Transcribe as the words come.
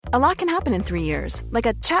A lot can happen in 3 years, like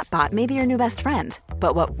a chatbot may be your new best friend.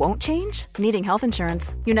 But what won't change? Needing health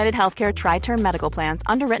insurance. United Healthcare Tri-Term Medical Plans,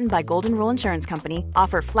 underwritten by Golden Rule Insurance Company,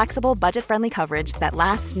 offer flexible, budget-friendly coverage that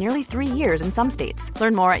lasts nearly 3 years in some states.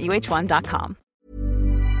 Learn more at uh1.com.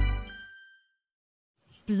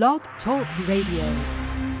 Blog Talk Radio.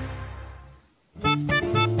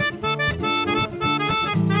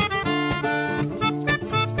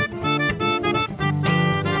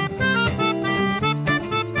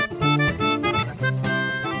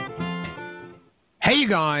 Hey you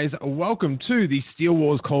guys, welcome to the Steele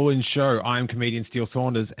Wars Call-In Show. I'm comedian Steele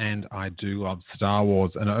Saunders and I do love Star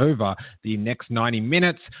Wars. And over the next 90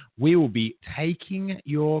 minutes, we will be taking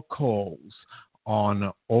your calls on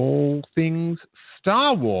all things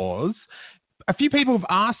Star Wars. A few people have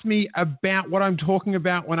asked me about what I'm talking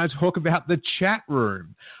about when I talk about the chat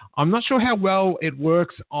room. I'm not sure how well it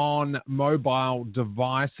works on mobile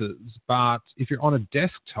devices, but if you're on a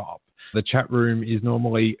desktop, the chat room is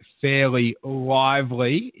normally fairly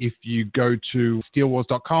lively. If you go to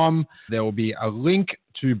steelewars.com, there will be a link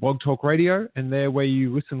to Blog Talk Radio, and there where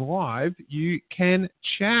you listen live, you can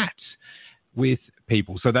chat with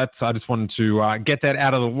people. So I just wanted to get that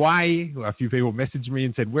out of the way. A few people messaged me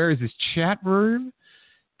and said, where is this chat room?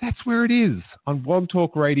 That's where it is, on Blog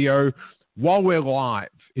Talk Radio while we're live.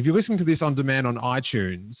 If you're listening to this on demand on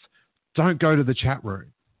iTunes, don't go to the chat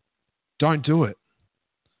room. Don't do it.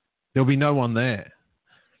 There'll be no one there.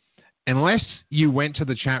 Unless you went to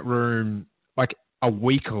the chat room like a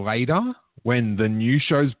week later when the new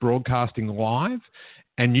show's broadcasting live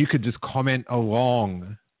and you could just comment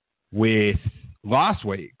along with last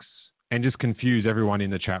week's and just confuse everyone in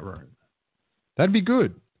the chat room. That'd be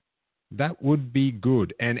good. That would be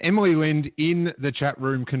good. And Emily Lind in the chat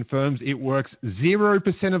room confirms it works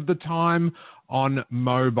 0% of the time on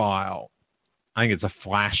mobile. I think it's a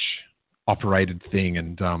Flash operated thing,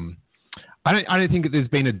 and I don't think that there's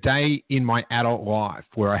been a day in my adult life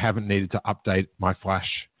where I haven't needed to update my Flash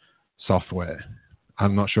software.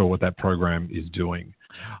 I'm not sure what that program is doing.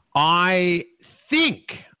 I think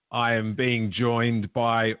I am being joined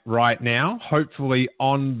by right now, hopefully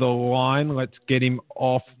on the line. Let's get him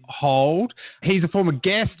off hold. He's a former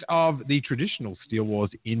guest of the traditional Steele Wars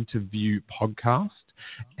interview podcast,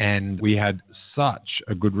 and we had such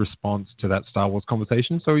a good response to that Star Wars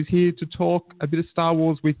conversation. So he's here to talk a bit of Star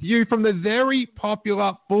Wars with you from the very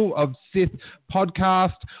popular Full of Sith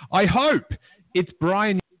podcast. I hope it's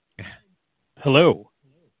Brian. Hello.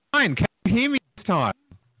 Brian, can you hear me this time?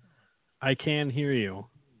 I can hear you.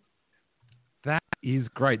 That is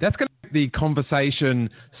great. That's going to make the conversation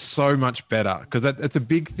so much better, because it's a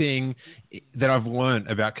big thing that I've learned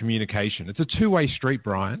about communication. It's a two-way street,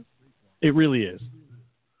 Brian. It really is.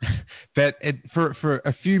 But for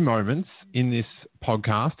a few moments in this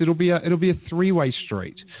podcast, it'll be a three-way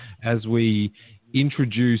street as we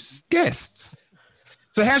introduce guests.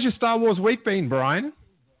 So how's your Star Wars week been, Brian?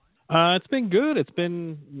 It's been good. It's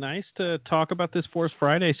been nice to talk about this Force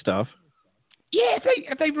Friday stuff. Yeah,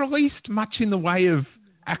 have they released much in the way of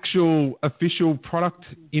actual official product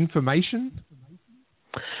information?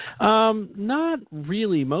 Not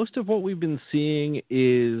really. Most of what we've been seeing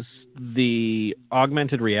is the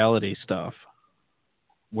augmented reality stuff,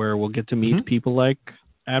 where we'll get to meet people like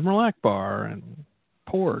Admiral Ackbar and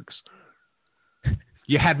Porgs.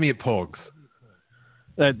 You had me at Porgs.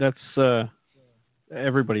 That's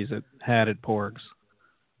everybody's had at Porgs.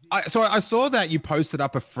 So I saw that you posted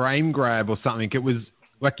up a frame grab or something. It was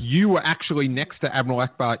like you were actually next to Admiral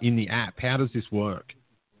Ackbar in the app. How does this work?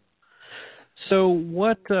 So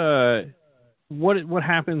what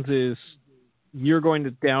happens is you're going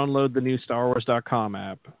to download the new StarWars.com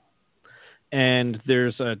app, and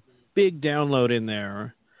there's a big download in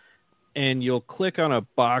there, and you'll click on a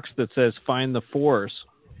box that says Find the Force,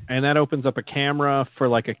 and that opens up a camera for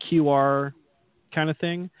like a QR kind of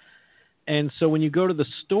thing. And so when you go to the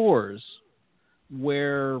stores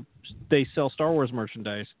where they sell Star Wars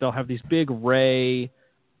merchandise, they'll have these big Rey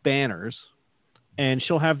banners, and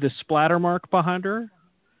she'll have this splatter mark behind her,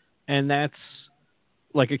 and that's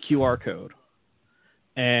like a QR code.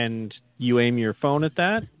 And you aim your phone at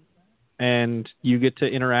that, and you get to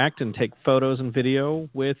interact and take photos and video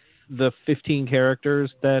with the 15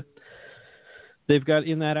 characters that they've got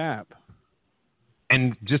in that app.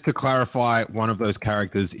 And just to clarify, one of those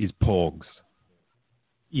characters is Porgs.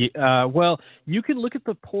 Yeah, well, you can look at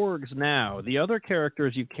the Porgs now. The other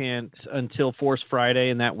characters you can't until Force Friday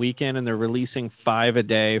and that weekend, and they're releasing 5 a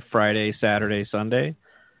day, Friday, Saturday, Sunday.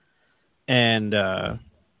 And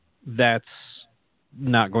that's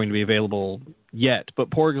not going to be available yet, but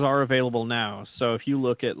Porgs are available now. So if you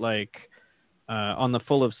look at, like, on the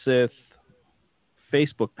Full of Sith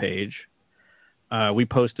Facebook page, we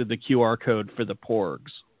posted the QR code for the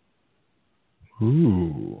Porgs.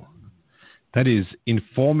 Ooh. That is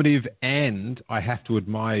informative, and I have to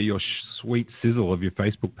admire your sweet sizzle of your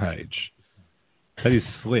Facebook page. That is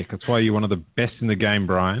slick. That's why you're one of the best in the game,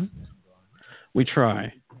 Brian. We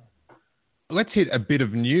try. Let's hit a bit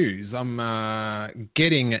of news. I'm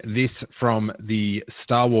getting this from the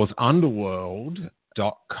Star Wars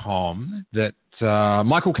Underworld.com that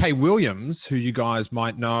Michael K. Williams, who you guys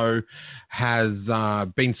might know, has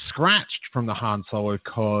been scratched from the Han Solo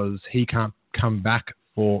because he can't come back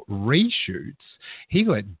for reshoots. He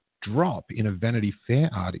let drop in a Vanity Fair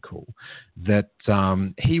article that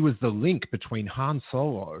he was the link between Han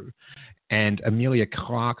Solo and Emilia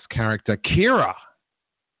Clarke's character Kira.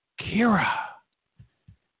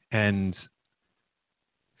 And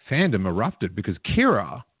fandom erupted because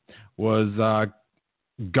Kira was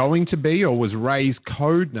going to be, or was Rey's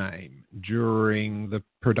code name during the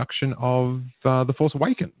production of The Force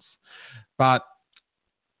Awakens. But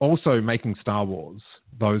also making Star Wars,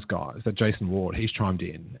 those guys, that Jason Ward, he's chimed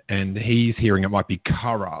in, and he's hearing it might be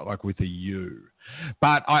Kara, like with a U.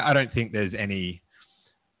 But I don't think there's any,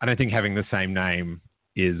 I don't think having the same name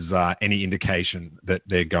is any indication that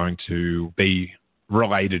they're going to be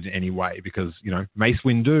related in any way, because, you know, Mace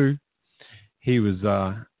Windu, he was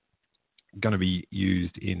going to be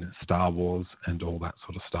used in Star Wars and all that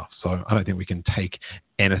sort of stuff. So I don't think we can take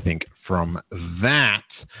anything from that.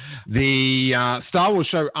 The Star Wars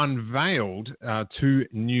show unveiled 2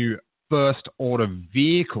 new First Order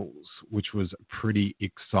vehicles, which was pretty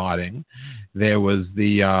exciting. There was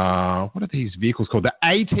the, what are these vehicles called? The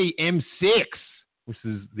AT-M6. This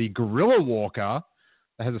is the Guerrilla Walker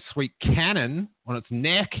that has a sweet cannon on its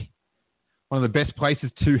neck. One of the best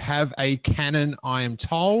places to have a cannon, I am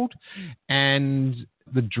told. And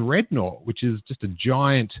the Dreadnought, which is just a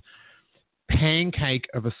giant pancake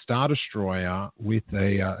of a Star Destroyer with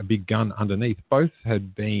a big gun underneath. Both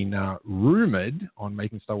had been rumored on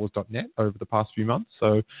MakingStarWars.net over the past few months.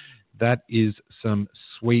 So that is some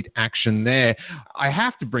sweet action there. I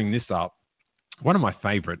have to bring this up. One of my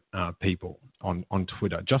favorite people on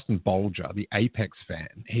Twitter, Justin Bolger, the Apex fan,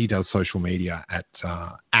 he does social media at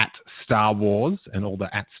Star Wars and all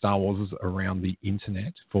the at Star Wars around the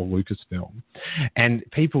internet for Lucasfilm. And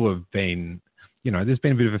people have been, you know, there's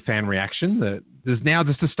been a bit of a fan reaction that there's now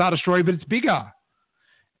just a Star Destroyer, but it's bigger.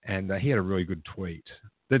 And he had a really good tweet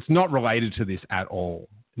that's not related to this at all.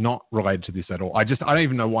 Not related to this at all. I don't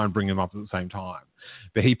even know why I'm bringing them up at the same time.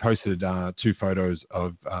 But he posted 2 photos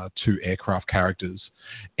of 2 aircraft carriers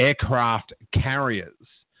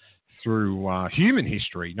through human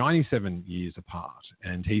history, 97 years apart.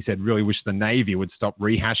 And he said, really wish the Navy would stop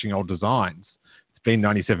rehashing old designs. It's been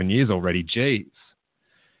 97 years already, geez.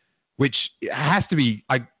 Which has to be,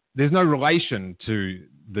 there's no relation to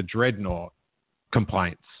the Dreadnought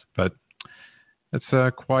complaints, but that's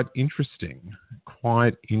quite interesting.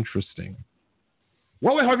 Quite interesting.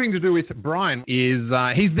 What we're hoping to do with Brian is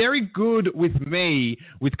he's very good with me,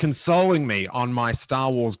 with consoling me on my Star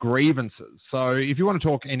Wars grievances. So if you want to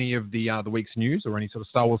talk any of the week's news or any sort of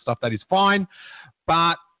Star Wars stuff, that is fine.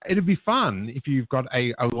 But it'd be fun if you've got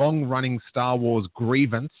a long-running Star Wars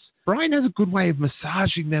grievance. Brian has a good way of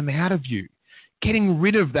massaging them out of you, getting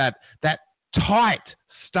rid of that tight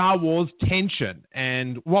Star Wars tension.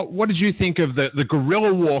 And what did you think of the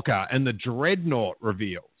Guerrilla Walker and the Dreadnought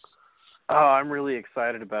reveals? Oh, I'm really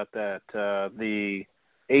excited about that. The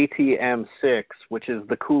AT-M6, which is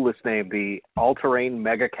the coolest name, the All-Terrain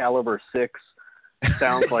Mega Caliber 6,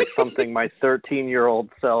 sounds like something my 13-year-old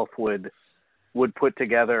self would put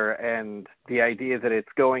together. And the idea that it's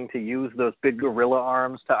going to use those big gorilla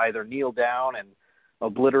arms to either kneel down and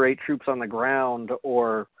obliterate troops on the ground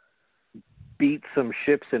or beat some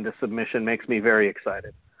ships into submission makes me very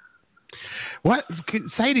excited. What?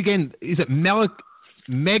 Say it again. Is it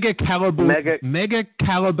Mega Caliber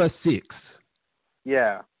 6?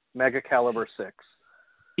 Yeah, Mega Caliber 6.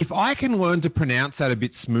 If I can learn to pronounce that a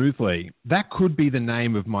bit smoothly, that could be the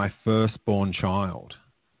name of my firstborn child.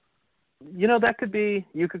 You know, that could be,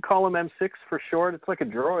 you could call him M6 for short. It's like a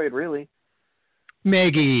droid, really.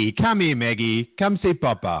 Maggie, come here, Maggie. Come see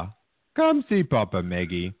Papa. Come see Papa,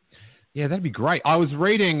 Maggie. Yeah, that'd be great. I was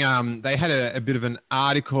reading, they had a bit of an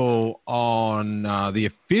article on the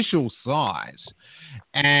official site,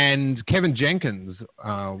 and Kevin Jenkins,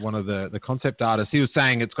 one of the concept artists, he was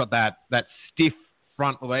saying it's got that stiff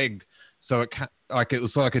front leg, so it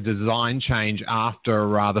was like a design change after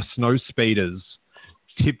the snow speeders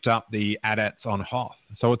tipped up the AT-ATs on Hoth.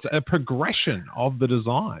 So it's a progression of the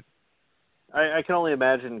design. I can only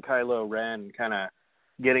imagine Kylo Ren kind of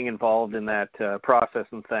getting involved in that process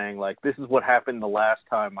and saying, like, this is what happened the last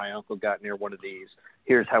time my uncle got near one of these.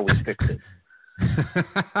 Here's how we fix it.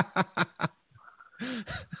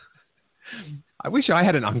 I wish I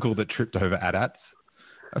had an uncle that tripped over AT-ATs.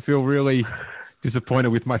 I feel really disappointed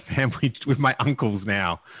with my family, with my uncles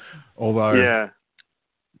now. Although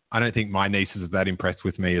I don't think my nieces are that impressed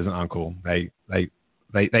with me as an uncle. They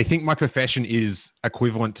think my profession is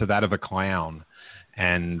equivalent to that of a clown.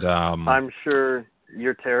 And I'm sure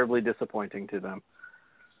you're terribly disappointing to them.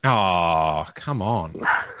 Oh, come on.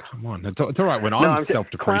 It's all right when I'm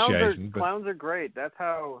self-depreciation. Clowns are great. That's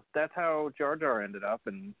how Jar Jar ended up,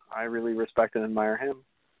 and I really respect and admire him.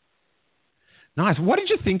 Nice. What did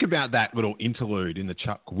you think about that little interlude in the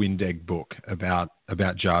Chuck Wendig book about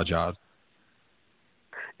Jar Jar?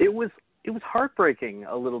 It was heartbreaking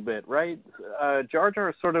a little bit, right? Jar Jar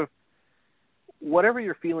is sort of, whatever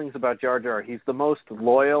your feelings about Jar Jar, he's the most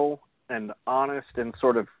loyal and honest and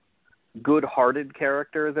sort of good-hearted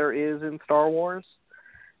character there is in Star Wars.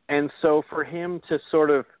 And so for him to sort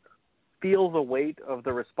of feel the weight of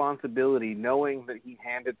the responsibility, knowing that he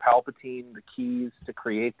handed Palpatine the keys to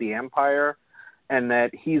create the Empire, and that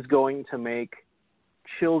he's going to make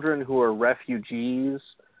children who are refugees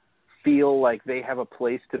feel like they have a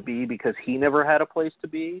place to be because he never had a place to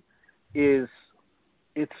be, it's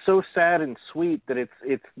so sad and sweet that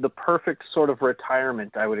it's the perfect sort of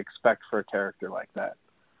retirement I would expect for a character like that.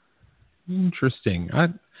 Interesting. I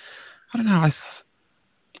don't know.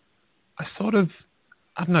 I sort of,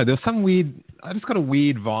 I don't know. There's some weird. I just got a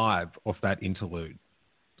weird vibe off that interlude.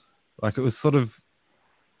 Like it was sort of.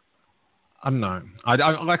 I don't know.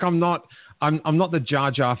 I'm not the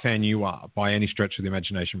Jar Jar fan you are by any stretch of the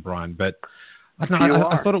imagination, Brian. But I don't know.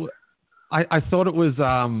 I thought it was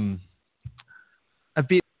a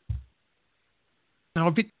bit,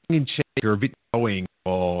 a bit in cheek or a bit going,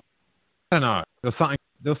 or I don't know. There was something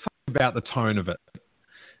about the tone of it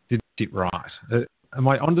didn't sit right. Am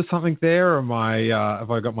I onto something there, or have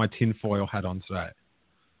I got my tinfoil hat on today?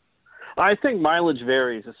 I think mileage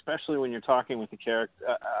varies, especially when you're talking with a character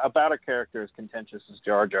about a character as contentious as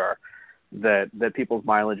Jar Jar. That people's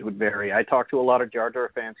mileage would vary. I talked to a lot of Jar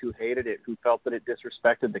Jar fans who hated it, who felt that it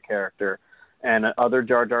disrespected the character, and other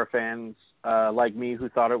Jar Jar fans like me who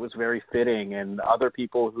thought it was very fitting, and other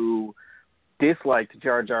people who disliked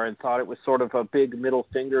Jar Jar and thought it was sort of a big middle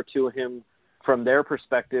finger to him from their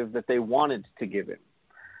perspective that they wanted to give him.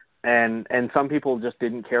 And some people just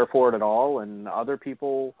didn't care for it at all, and other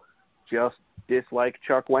people just dislike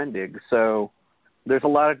Chuck Wendig. So there's a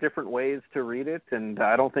lot of different ways to read it, and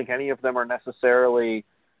I don't think any of them are necessarily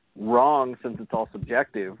wrong since it's all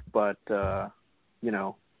subjective, but,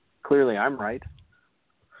 clearly I'm right.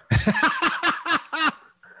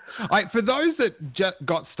 For those that just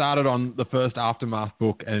got started on the first Aftermath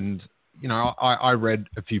book, and I read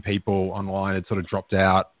a few people online had sort of dropped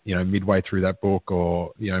out, midway through that book,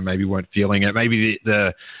 or maybe weren't feeling it. Maybe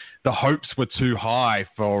the hopes were too high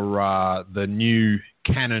for the new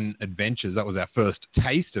canon adventures. That was our first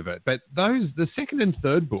taste of it. But the second and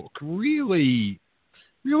third book really,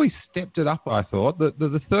 really stepped it up. I thought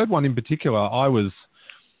the third one in particular, I was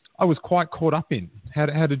quite caught up in.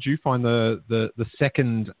 How did you find the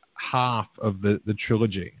second half of the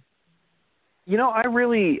trilogy? I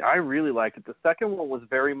really liked it. The second one was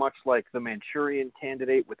very much like the Manchurian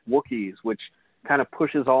Candidate with Wookiees, which kind of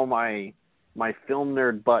pushes all my film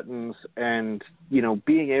nerd buttons, and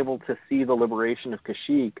being able to see the liberation of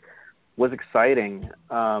Kashyyyk was exciting.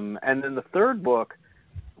 And then the third book,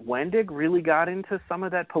 Wendig really got into some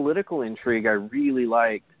of that political intrigue I really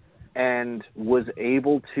liked, and was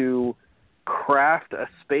able to craft a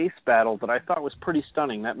space battle that I thought was pretty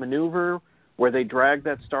stunning. That maneuver where they dragged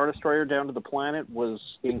that Star Destroyer down to the planet was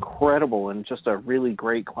incredible and just a really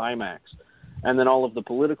great climax. And then all of the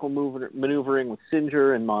political maneuvering with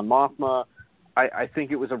Sinjir and Mon Mothma, I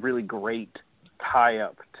think it was a really great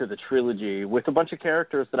tie-up to the trilogy with a bunch of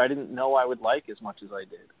characters that I didn't know I would like as much as I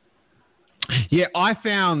did. Yeah, I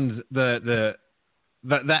found the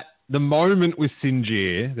moment with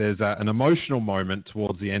Sinjir, there's an emotional moment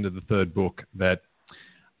towards the end of the third book that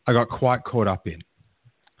I got quite caught up in.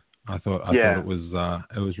 I thought it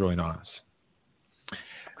was really nice.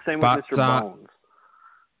 Same with Mr. Bones.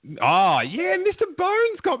 Oh, yeah, Mr.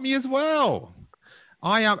 Bones got me as well.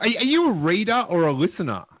 Are you a reader or a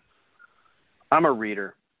listener? I'm a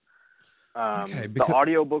reader. Okay, the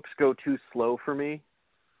audiobooks go too slow for me,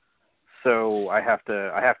 so I have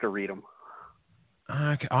to read them.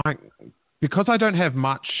 Okay, because I don't have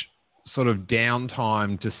much sort of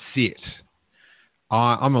downtime to sit,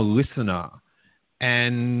 I'm a listener.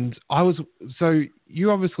 And so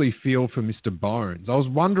you obviously feel for Mr. Bones. I was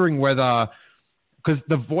wondering whether because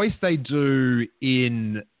the voice they do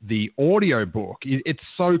in the audio book, it's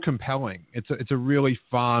so compelling. It's a really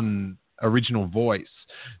fun original voice.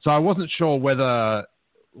 So I wasn't sure whether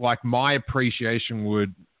like my appreciation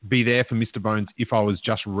would be there for Mr. Bones if I was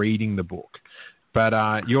just reading the book. But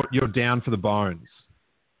you're down for the bones.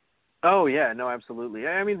 Oh, yeah, no, absolutely.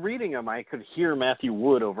 I mean, reading them, I could hear Matthew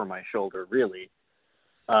Wood over my shoulder, really.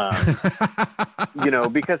 Because,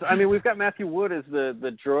 I mean, we've got Matthew Wood as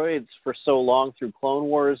the droids for so long through Clone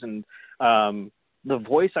Wars, and the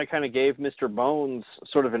voice I kind of gave Mr. Bones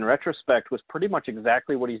sort of in retrospect was pretty much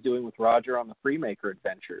exactly what he's doing with Roger on the Freemaker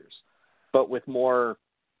Adventures, but with more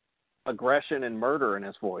aggression and murder in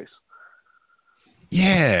his voice.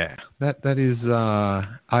 Yeah, that is,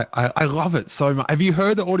 I love it so much. Have you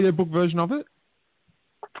heard the audiobook version of it?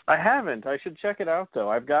 I haven't. I should check it out, though.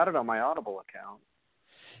 I've got it on my Audible account.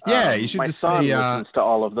 Yeah, you should. My just son see, listens to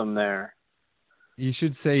all of them there. You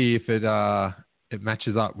should see if it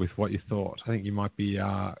matches up with what you thought. I think you might be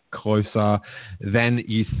closer than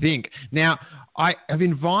you think. Now, I have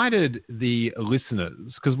invited the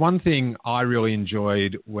listeners, because one thing I really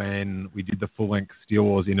enjoyed when we did the full-length Steele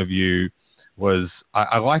Wars interview was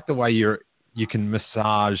I like the way you can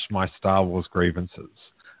massage my Star Wars grievances.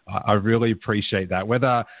 I really appreciate that.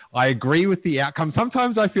 Whether I agree with the outcome,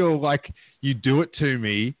 sometimes I feel like you do it to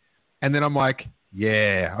me, and then I'm like,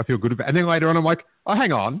 yeah, I feel good about it. And then later on, I'm like, oh,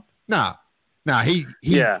 hang on. Nah, he's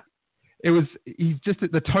just,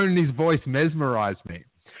 the tone in his voice mesmerized me.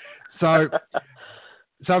 So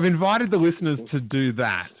I've invited the listeners to do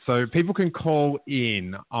that. So people can call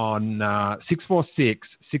in on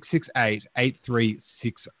 646-668-8360.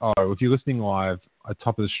 If you're listening live at the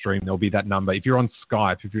top of the stream, there'll be that number. If you're on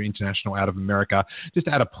Skype, if you're international out of America, just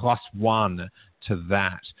add a +1 to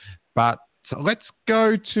that. But let's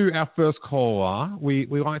go to our first caller. We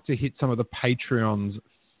like to hit some of the Patreons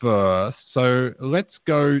first. So let's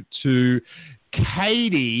go to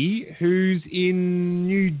Katie, who's in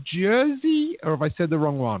New Jersey, or have I said the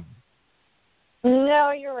wrong one?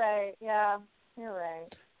 No, you're right. Yeah, you're right.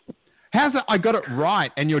 How's it? I got it right,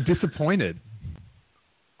 and you're disappointed.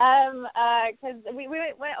 Because we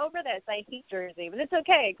went over this. I hate Jersey, but it's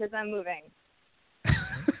okay because I'm moving.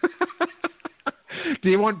 Do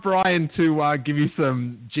you want Brian to give you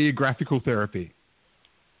some geographical therapy?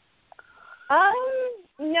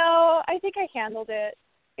 No, I think I handled it.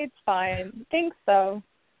 It's fine. Think so.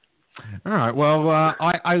 All right. Well,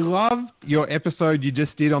 I love your episode you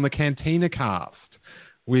just did on the Cantina Cast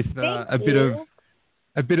with a bit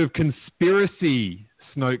of conspiracy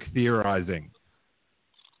Snoke theorizing.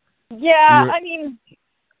 Yeah, I mean,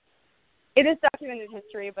 it is documented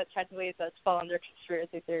history, but technically it does fall under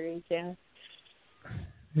conspiracy theories. Yeah.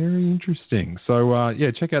 Very interesting. So,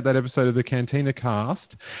 check out that episode of the Cantina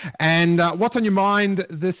Cast. And what's on your mind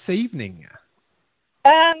this evening?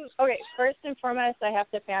 Okay, first and foremost, I have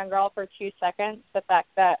to fangirl for 2 seconds the fact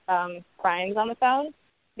that Brian's on the phone,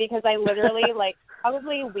 because I literally,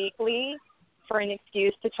 probably weekly, for an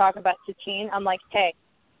excuse to talk about Satine, I'm like, hey,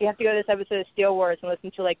 you have to go to this episode of Steele Wars and listen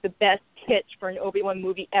to, the best pitch for an Obi-Wan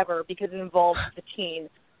movie ever because it involves Satine.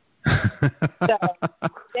 So,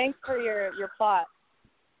 thanks for your plot,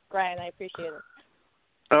 Brian. I appreciate it.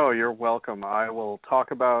 Oh, you're welcome. I will talk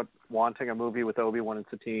about wanting a movie with Obi-Wan and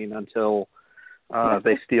Satine until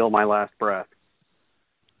they steal my last breath.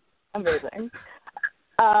 Amazing.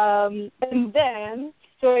 And then,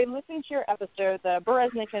 so I listened to your episode, the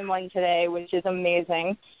Bereznikan one today, which is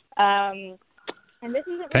amazing. And this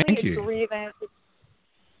isn't really a grievance. It's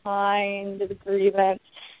kind of a grievance.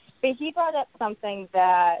 But he brought up something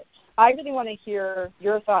that I really want to hear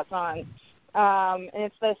your thoughts on. And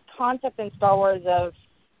it's this concept in Star Wars of,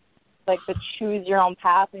 the choose your own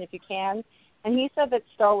path, and if you can. And he said that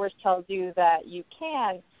Star Wars tells you that you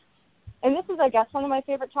can. And this is, I guess, one of my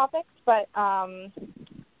favorite topics, but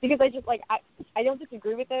because I just, I don't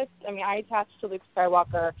disagree with this. I mean, I attached to Luke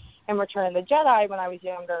Skywalker in Return of the Jedi when I was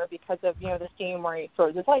younger because of, the scene where he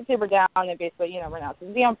throws his lightsaber down and basically,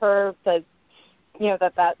 renounces the Emperor, says,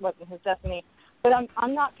 that wasn't his destiny. But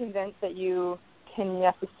I'm not convinced that you can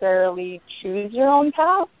necessarily choose your own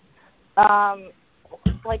path.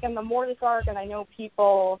 In the Mortis arc, and I know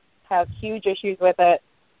people have huge issues with it,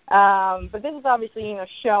 but this is obviously,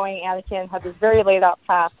 showing Anakin had this very laid out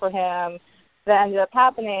path for him that ended up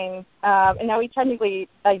happening, and now he technically,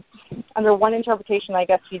 under one interpretation, I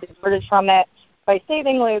guess he diverted from it by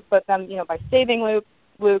saving Luke, but then, by saving Luke,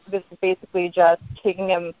 this is basically just taking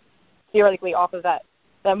him theoretically off of that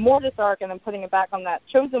Mortis arc and then putting it back on that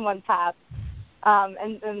chosen one path,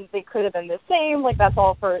 and they could have been the same, that's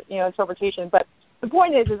all for, interpretation, but the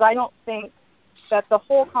point is I don't think that the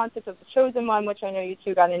whole concept of the Chosen One, which I know you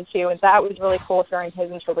two got into, and that was really cool hearing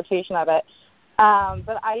his interpretation of it.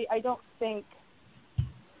 But I don't think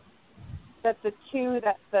that the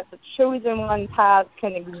Chosen One path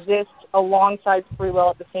can exist alongside free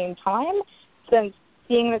will at the same time, since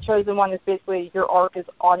being the Chosen One is basically your arc is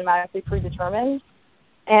automatically predetermined.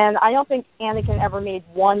 And I don't think Anakin ever made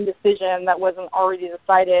one decision that wasn't already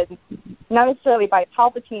decided, not necessarily by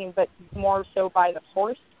Palpatine, but more so by the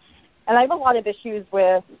Force. And I have a lot of issues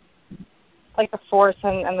with, like, the Force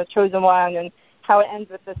and the Chosen One and how it ends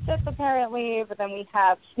with the Sith, apparently. But then we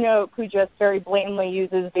have Snoke, who just very blatantly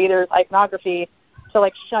uses Vader's iconography to,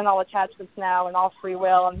 like, shun all attachments now and all free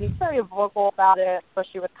will. And he's very vocal about it,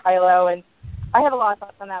 especially with Kylo. And I have a lot of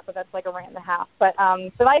thoughts on that, but that's like a rant and a half. But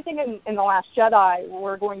I think in The Last Jedi,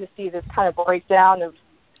 we're going to see this kind of breakdown of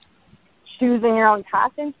choosing your own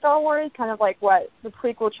path in Star Wars, kind of like what the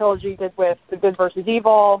prequel trilogy did with the good versus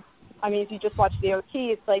evil. I mean, if you just watch the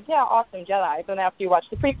OT, it's like, yeah, awesome Jedi. But then after you watch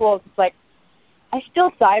the prequels, it's like, I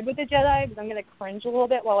still side with the Jedi because I'm going to cringe a little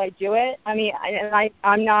bit while I do it. I mean,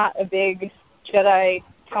 I'm not a big Jedi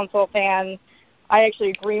Council fan. I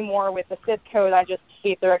actually agree more with the Sith Code. I just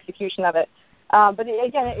hate their execution of it. But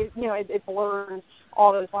it blurs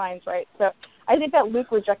all those lines, right? So I think that Luke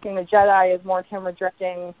rejecting the Jedi is more him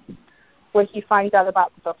rejecting what he finds out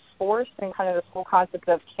about the Force and kind of this whole concept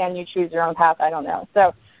of can you choose your own path? I don't know.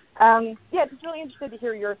 So, just really interested to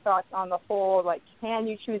hear your thoughts on the whole, like, can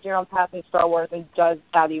you choose your own path in Star Wars, and does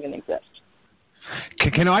that even exist?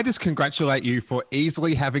 Can I just congratulate you for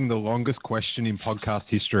easily having the longest question in podcast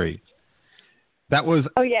history? That was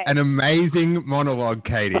an amazing monologue,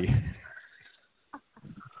 Katie.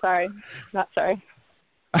 Sorry. Not sorry.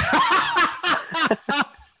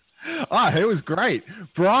 It was great.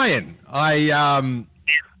 Brian, I am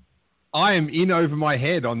in over my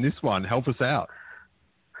head on this one. Help us out.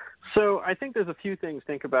 So I think there's a few things to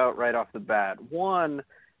think about right off the bat. One,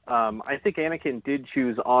 I think Anakin did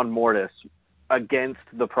choose on Mortis against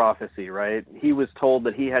the prophecy, right? He was told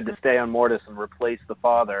that he had to stay on Mortis and replace the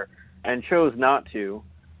father and chose not to,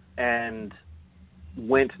 and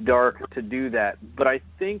went dark to do that. But I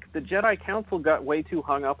think the Jedi Council got way too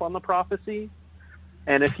hung up on the prophecy.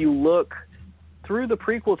 And if you look through the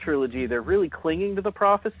prequel trilogy, they're really clinging to the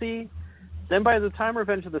prophecy. Then by the time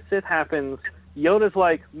Revenge of the Sith happens, Yoda's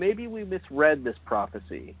like, maybe we misread this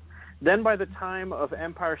prophecy. Then by the time of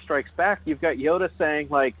Empire Strikes Back, you've got Yoda saying,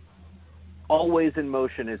 like, always in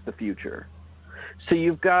motion is the future. So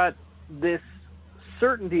you've got this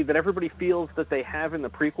certainty that everybody feels that they have in the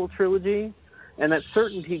prequel trilogy, and that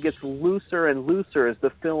certainty gets looser and looser as the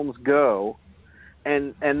films go.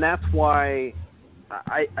 And that's why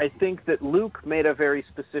I think that Luke made a very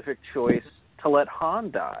specific choice to let Han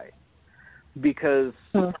die. Because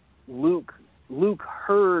Luke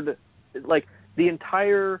heard, like, the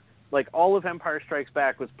entire, like, all of Empire Strikes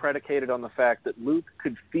Back was predicated on the fact that Luke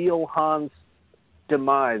could feel Han's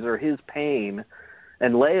demise or his pain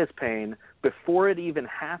and Leia's pain before it even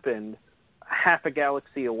happened half a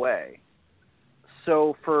galaxy away.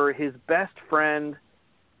 So for his best friend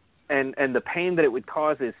and the pain that it would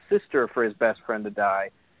cause his sister for his best friend to die,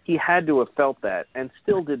 he had to have felt that and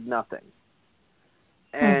still did nothing.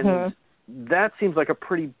 And that seems like a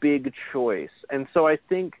pretty big choice. And so I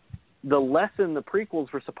think the lesson the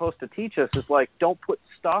prequels were supposed to teach us is, like, don't put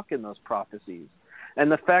stock in those prophecies. And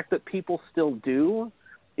the fact that people still do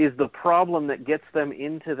is the problem that gets them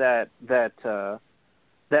into that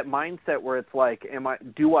mindset where it's like,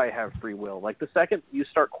 do I have free will? Like, the second you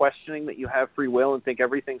start questioning that you have free will and think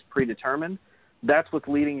everything's predetermined, that's what's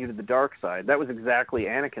leading you to the dark side. That was exactly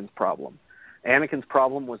Anakin's problem. Anakin's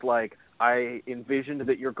problem was like, I envisioned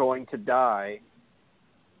that you're going to die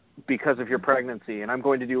because of your pregnancy, and I'm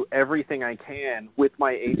going to do everything I can with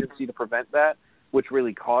my agency to prevent that, which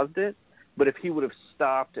really caused it. But if he would have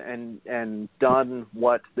stopped and done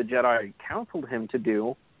what the Jedi counseled him to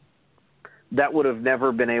do, that would have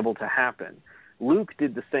never been able to happen. Luke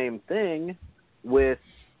did the same thing with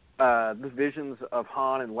the visions of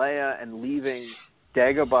Han and Leia and leaving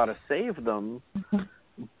Dagobah to save them,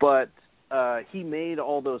 but he made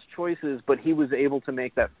all those choices, but he was able to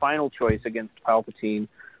make that final choice against Palpatine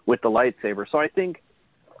with the lightsaber. So I think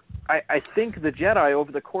the Jedi,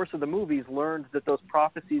 over the course of the movies, learned that those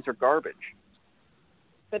prophecies are garbage.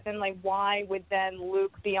 But then, like, why would then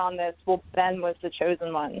Luke be on this? Well, Ben was the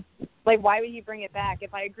chosen one. Like, why would he bring it back?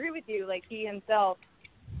 If I agree with you, like, he himself,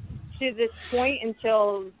 to this point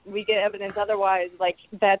until we get evidence otherwise, like,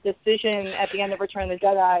 that decision at the end of Return of the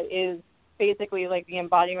Jedi is basically, like, the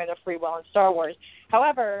embodiment of free will in Star Wars.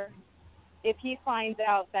 However, if he finds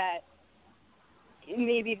out that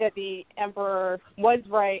maybe that the Emperor was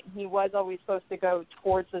right. He was always supposed to go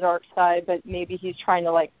towards the dark side, but maybe he's trying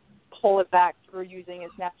to, like, pull it back through using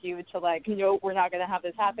his nephew to, like, no, we're not going to have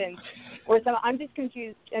this happen. Or some, I'm just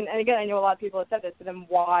confused. And again, I know a lot of people have said this, but then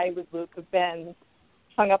why would Luke have been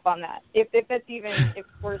hung up on that? If that's even, if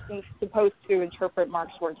we're supposed to interpret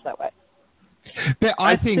Mark's words that way. But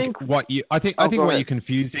I think what you're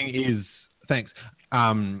confusing is, thanks.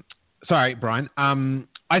 Sorry, Brian.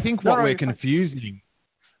 I think what we're confusing.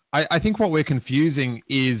 I think what we're confusing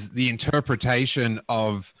is the interpretation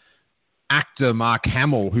of actor Mark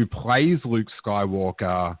Hamill, who plays Luke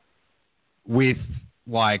Skywalker, with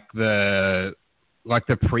the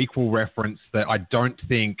prequel reference that I don't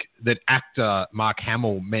think that actor Mark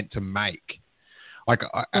Hamill meant to make. Like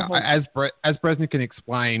as Bresnikan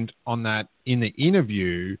explained on that in the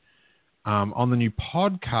interview on the new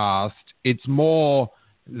podcast, it's more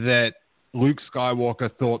that Luke Skywalker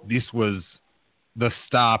thought this was the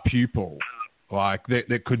star pupil, like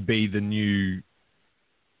that could be the new,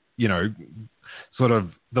 sort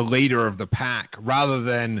of the leader of the pack, rather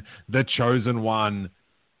than the chosen one.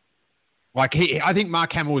 Like I think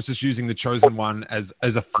Mark Hamill was just using the chosen one as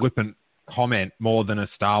a flippant comment more than a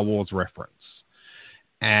Star Wars reference.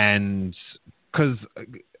 And because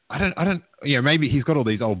I don't, maybe he's got all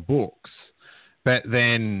these old books, but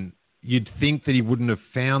then you'd think that he wouldn't have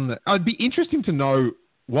found that. It'd be interesting to know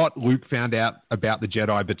what Luke found out about the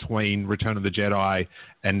Jedi between Return of the Jedi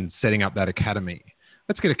and setting up that academy.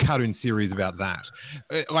 Let's get a cartoon series about that.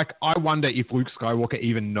 I wonder if Luke Skywalker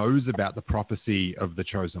even knows about the prophecy of the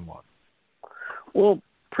Chosen One. Well,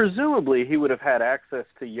 presumably he would have had access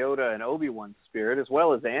to Yoda and Obi-Wan's spirit, as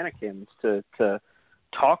well as Anakin's, to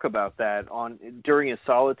talk about that during his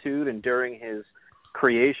solitude and during his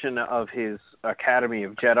creation of his Academy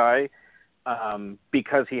of Jedi,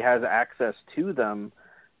 because he has access to them.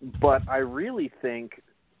 But I really think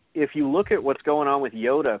if you look at what's going on with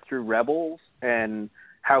Yoda through Rebels and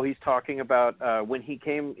how he's talking about when he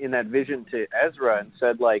came in that vision to Ezra and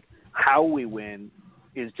said, like, how we win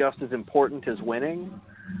is just as important as winning,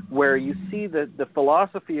 where you see the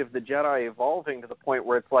philosophy of the Jedi evolving to the point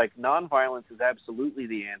where it's like nonviolence is absolutely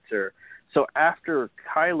the answer. So after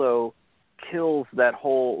Kylo kills that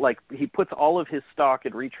whole, like, he puts all of his stock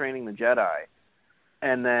in retraining the Jedi,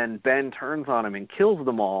 and then Ben turns on him and kills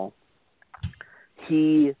them all,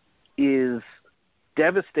 he is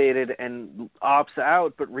devastated and opts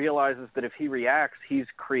out, but realizes that if he reacts, he's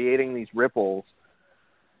creating these ripples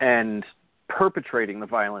and perpetrating the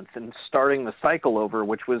violence and starting the cycle over,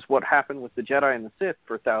 which was what happened with the Jedi and the Sith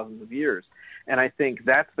for thousands of years. And I think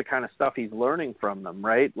that's the kind of stuff he's learning from them,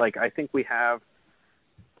 right? Like, I think we have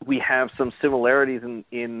some similarities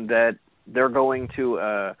in that they're going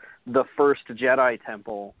to the first Jedi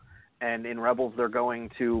temple, and in Rebels they're going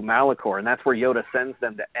to Malachor, and that's where Yoda sends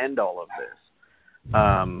them to end all of this.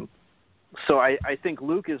 So I think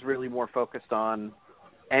Luke is really more focused on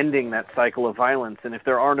ending that cycle of violence, and if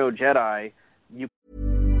there are no Jedi,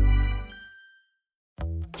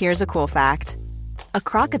 Here's a cool fact. A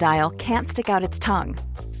crocodile can't stick out its tongue.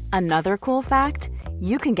 Another cool fact,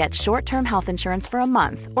 you can get short-term health insurance for a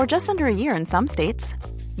month or just under a year in some states.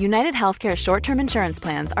 United Healthcare short-term insurance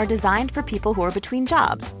plans are designed for people who are between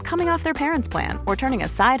jobs, coming off their parents' plan, or turning a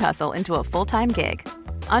side hustle into a full-time gig.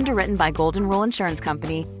 Underwritten by Golden Rule Insurance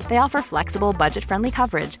Company, they offer flexible, budget-friendly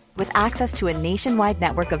coverage with access to a nationwide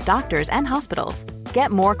network of doctors and hospitals.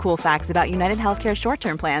 Get more cool facts about United Healthcare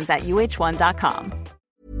short-term plans at uh1.com.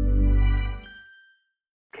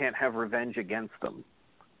 Can't have revenge against them.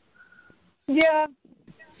 Yeah,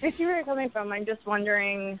 I see where you're coming from. I'm just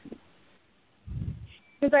wondering,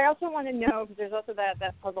 because I also want to know, because there's also that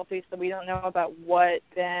puzzle piece that we don't know about what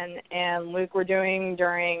Ben and Luke were doing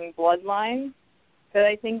during Bloodline, that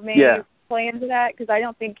I think may play into that, because I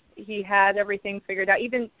don't think he had everything figured out.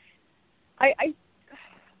 Even, I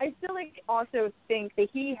still also think that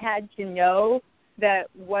he had to know that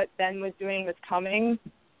what Ben was doing was coming,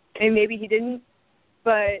 and maybe he didn't,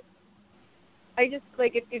 but I just,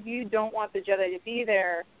 if you don't want the Jedi to be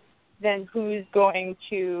there, then who's going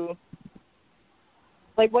to,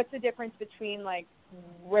 what's the difference between,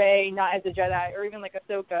 Rey not as a Jedi, or even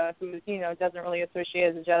Ahsoka, who, doesn't really associate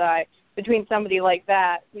as a Jedi, between somebody like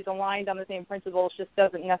that, who's aligned on the same principles, just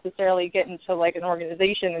doesn't necessarily get into, an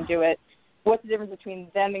organization and do it. What's the difference between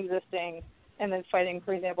them existing and then fighting,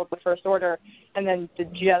 for example, the First Order, and then the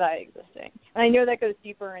Jedi existing? And I know that goes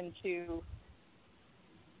deeper into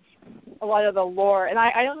a lot of the lore, and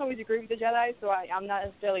I don't always agree with the Jedi, so I'm not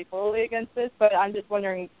necessarily totally against this, but I'm just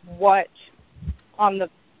wondering what, on the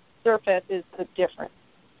surface, is the difference.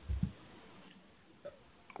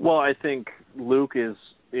 Well, I think Luke is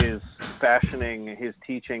fashioning his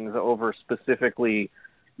teachings over specifically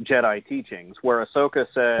Jedi teachings, where Ahsoka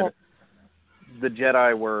said the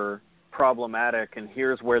Jedi were problematic and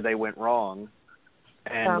here's where they went wrong,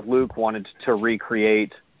 and Luke wanted to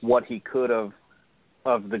recreate what he could of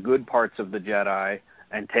the good parts of the Jedi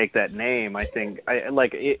and take that name. I think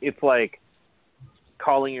it's like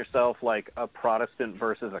calling yourself like a Protestant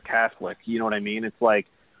versus a Catholic. You know what I mean? It's like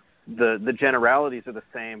the generalities are the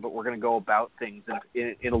same, but we're going to go about things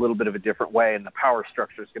in a little bit of a different way, and the power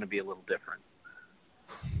structure is going to be a little different.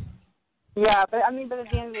 Yeah, but at the end of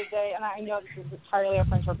the day, and I know this is entirely up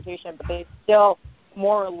for interpretation, but they still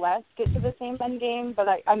more or less get to the same end game. But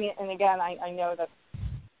I mean, and again, I know that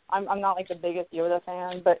I'm not like the biggest Yoda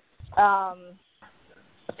fan, but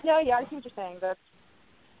no, yeah, I see what you're saying. But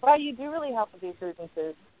well, you do really help with these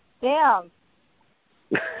grievances. Damn.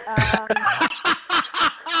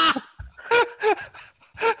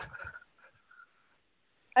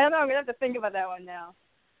 I don't know. I'm gonna have to think about that one now.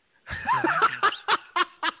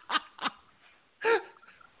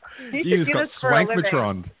 You just got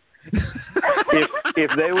swankmatroned.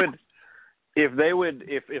 If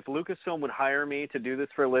Lucasfilm would hire me to do this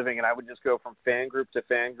for a living, and I would just go from fan group to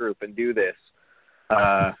fan group and do this,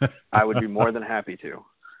 I would be more than happy to.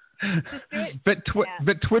 But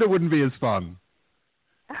Twitter wouldn't be as fun.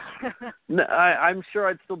 No, I'm sure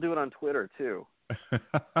I'd still do it on Twitter too.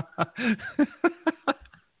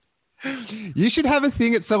 You should have a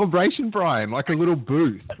thing at Celebration, Brian, like a little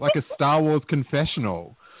booth, like a Star Wars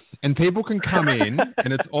confessional. And people can come in,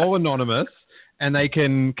 and it's all anonymous, and they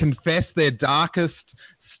can confess their darkest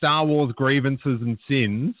Star Wars grievances and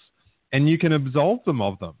sins, and you can absolve them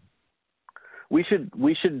of them. We should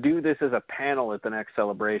do this as a panel at the next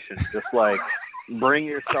Celebration. Just like bring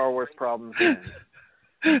your Star Wars problems in.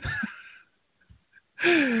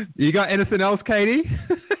 You got anything else, Katie?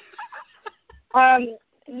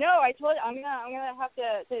 No, I told you I'm gonna have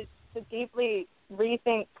to deeply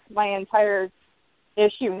rethink my entire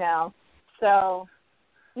issue now. So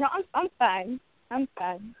no, I'm fine. I'm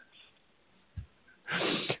fine.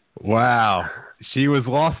 Wow, she was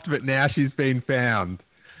lost, but now she's been found.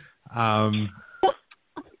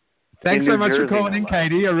 Thanks so much for calling in,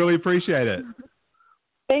 Katie. I really appreciate it.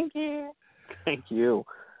 Thank you. Thank you.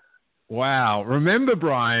 Wow. Remember,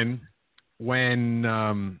 Brian, when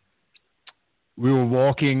we were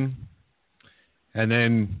walking, and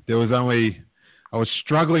then I was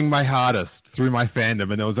struggling my hardest through my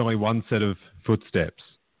fandom, and there was only one set of footsteps.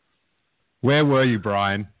 Where were you,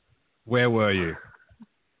 Brian? Where were you?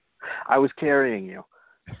 I was carrying you.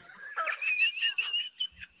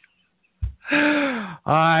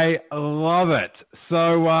 I love it.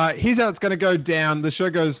 So here's how it's going to go down. The show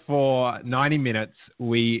goes for 90 minutes.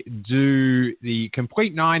 We do the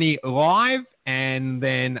complete 90 live and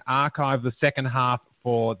then archive the second half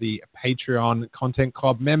for the Patreon Content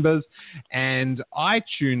Club members. And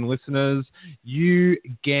iTunes listeners, you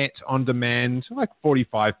get on demand like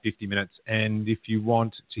 45, 50 minutes. And if you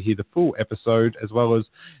want to hear the full episode as well as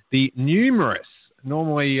the numerous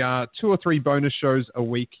normally 2 or 3 bonus shows a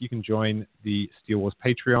week, you can join the Steele Wars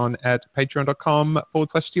Patreon at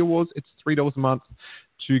patreon.com/Steele Wars. It's $3 a month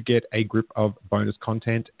to get a grip of bonus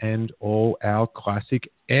content and all our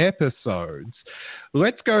classic episodes.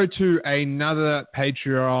 Let's go to another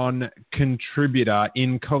Patreon contributor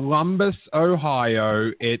in Columbus,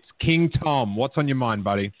 Ohio. It's King Tom. What's on your mind,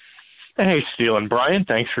 buddy? Hey, Steele and Brian.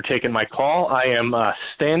 Thanks for taking my call. I am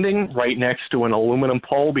standing right next to an aluminum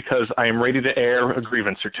pole because I am ready to air a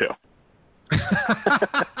grievance or two.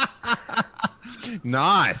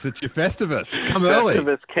 Nice. It's your Festivus. Come early.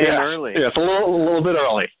 Festivus came early. Yeah, it's a little bit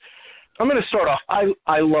early. I'm going to start off.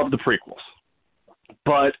 I love the prequels,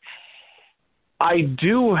 but I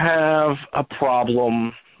do have a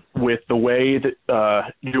problem with the way that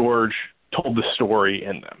George told the story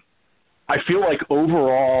in them. I feel like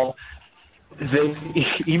overall,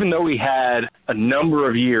 even though he had a number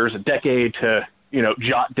of years, a decade to,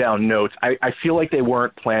 jot down notes, I feel like they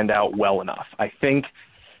weren't planned out well enough. I think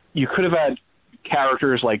you could have had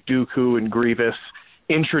characters like Dooku and Grievous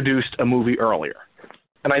introduced a movie earlier.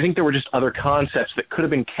 And I think there were just other concepts that could have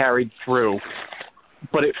been carried through,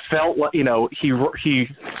 but it felt like, he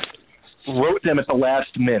wrote them at the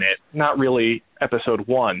last minute, not really episode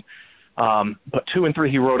 1, but 2 and 3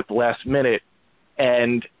 he wrote at the last minute,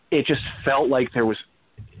 and it just felt like there was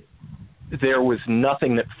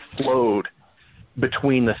nothing that flowed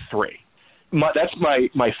between the 3. That's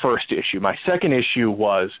my first issue. My second issue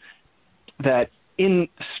was that in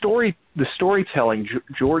the storytelling,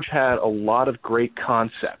 George had a lot of great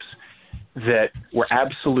concepts that were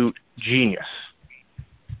absolute genius,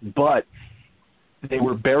 but they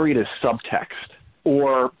were buried as subtext.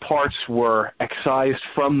 or parts were excised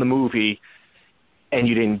from the movie and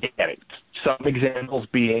you didn't get it. Some examples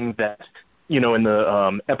being that, in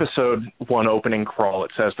the episode 1 opening crawl,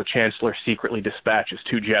 it says the Chancellor secretly dispatches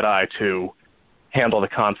 2 Jedi to handle the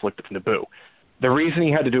conflict of Naboo. The reason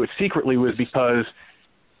he had to do it secretly was because,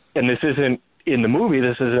 and this isn't in the movie,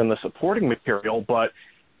 this is in the supporting material, but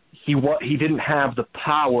he didn't have the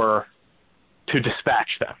power to dispatch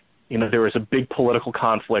them. There was a big political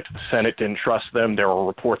conflict. The Senate didn't trust them. There were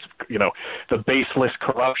reports of, the baseless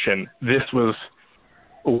corruption. This was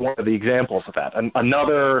one of the examples of that. And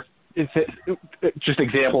another just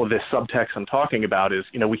example of this subtext I'm talking about is,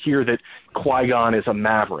 we hear that Qui-Gon is a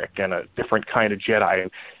maverick and a different kind of Jedi.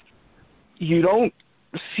 And you don't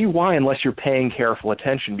see why unless you're paying careful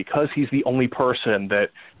attention, because he's the only person that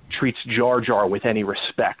treats Jar Jar with any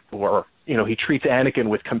respect, or, he treats Anakin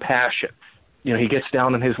with compassion. He gets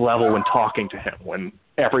down on his level when talking to him, when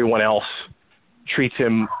everyone else treats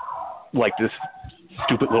him like this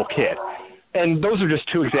stupid little kid. And those are just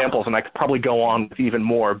 2 examples, and I could probably go on with even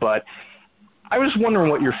more, but I was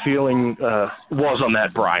wondering what your feeling was on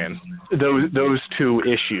that, Brian, those 2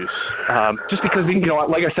 issues. Just because,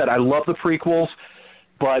 like I said, I love the prequels,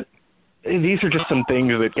 but these are just some things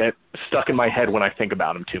that get stuck in my head when I think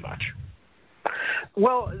about them too much.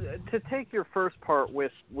 Well, to take your first part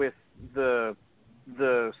with the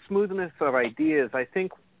smoothness of ideas, I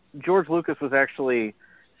think George Lucas was actually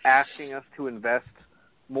asking us to invest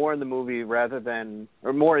more in the movie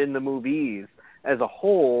more in the movies as a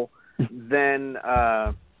whole than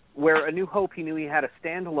where A New Hope he knew he had a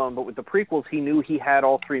standalone, but with the prequels he knew he had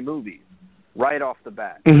all 3 movies right off the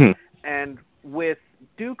bat. Mm-hmm. And with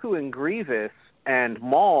Dooku and Grievous and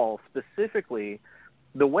Maul specifically,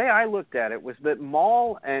 the way I looked at it was that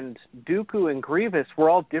Maul and Dooku and Grievous were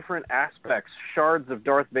all different aspects, shards of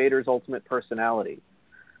Darth Vader's ultimate personality,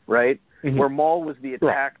 right? Mm-hmm. Where Maul was the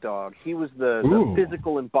attack dog. He was the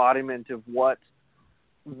physical embodiment of what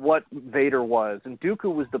Vader was. And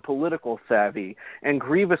Dooku was the political savvy. And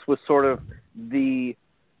Grievous was sort of the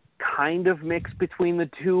kind of mix between the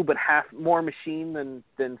two, but half more machine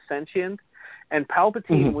than sentient. And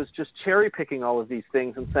Palpatine was just cherry-picking all of these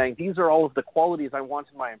things and saying, these are all of the qualities I want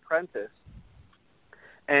in my apprentice.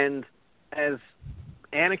 And as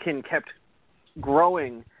Anakin kept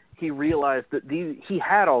growing, he realized that he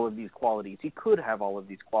had all of these qualities. He could have all of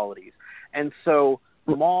these qualities. And so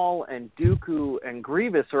Maul and Dooku and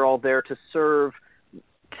Grievous are all there to serve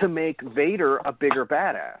to make Vader a bigger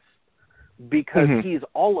badass, because he's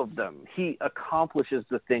all of them. He accomplishes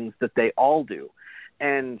the things that they all do.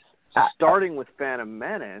 And starting with Phantom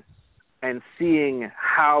Menace and seeing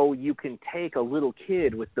how you can take a little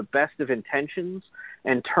kid with the best of intentions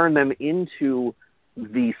and turn them into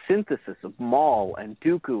the synthesis of Maul and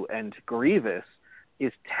Dooku and Grievous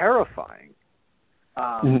is terrifying.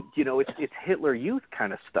 It's Hitler Youth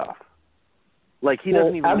kind of stuff. Like, he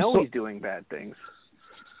doesn't even know he's doing bad things.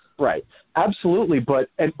 Right. Absolutely. But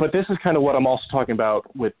this is kind of what I'm also talking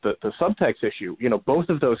about with the subtext issue. Both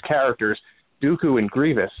of those characters, Dooku and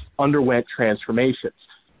Grievous, underwent transformations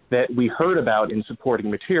that we heard about in supporting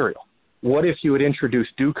material. What if you had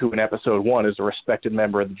introduced Dooku in episode 1 as a respected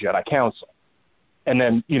member of the Jedi Council? And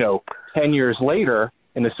then, 10 years later,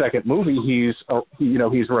 in the second movie,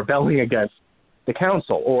 he's rebelling against the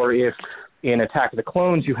Council. Or if in Attack of the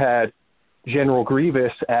Clones you had General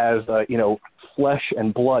Grievous as a, flesh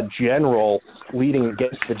and blood general leading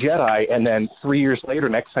against the Jedi, and then 3 years later,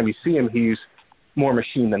 next time you see him, he's more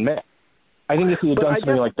machine than man. I think if he had done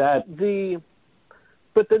something like that...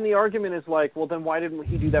 But then the argument is like, well, then why didn't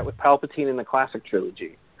he do that with Palpatine in the classic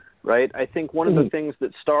trilogy? Right? I think one of the things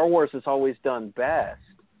that Star Wars has always done best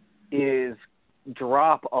is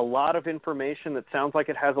drop a lot of information that sounds like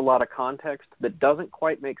it has a lot of context that doesn't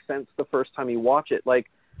quite make sense the first time you watch it. Like,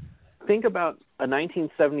 think about a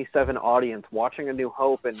 1977 audience watching A New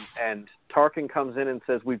Hope and Tarkin comes in and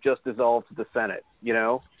says, we've just dissolved the Senate,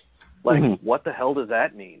 what the hell does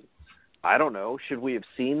that mean? I don't know. Should we have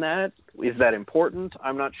seen that? Is that important?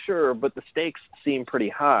 I'm not sure, but the stakes seem pretty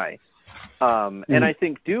high. And I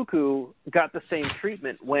think Dooku got the same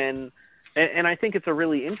treatment when, and I think it's a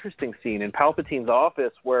really interesting scene in Palpatine's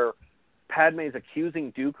office where Padme's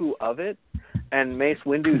accusing Dooku of it, and Mace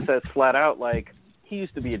Windu says flat out, like, he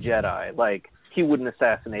used to be a Jedi. Like, he wouldn't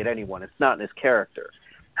assassinate anyone. It's not in his character.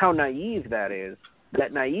 How naive that is.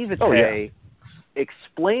 That naivete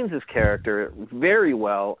explains his character very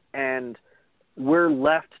well, and we're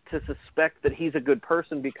left to suspect that he's a good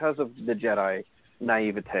person because of the Jedi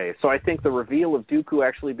naivete. So I think the reveal of Dooku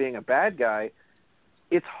actually being a bad guy,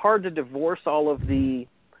 it's hard to divorce all of the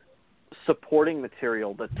supporting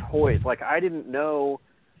material, the toys. Like, I didn't know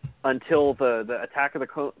until the Attack of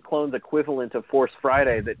the Clones equivalent of Force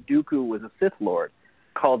Friday that Dooku was a Sith Lord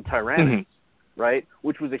called Tyrannus, right?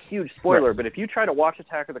 Which was a huge spoiler. Right. But if you try to watch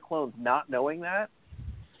Attack of the Clones not knowing that,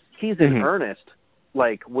 he's in earnest,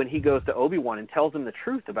 like when he goes to Obi-Wan and tells him the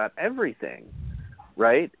truth about everything,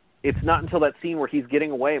 right? It's not until that scene where he's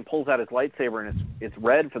getting away and pulls out his lightsaber and it's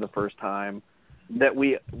red for the first time that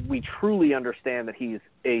we truly understand that he's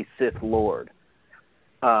a Sith Lord.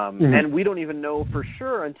 And we don't even know for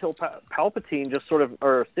sure until Palpatine just sort of,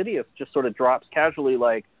 or Sidious just sort of drops casually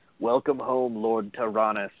like, "Welcome home, Lord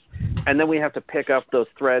Tyrannus." And then we have to pick up those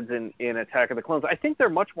threads in Attack of the Clones. I think they're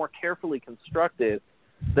much more carefully constructed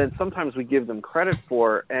than sometimes we give them credit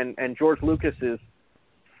for. And George Lucas is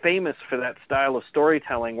famous for that style of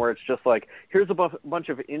storytelling where it's just like, here's a bunch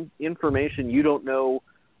of information. You don't know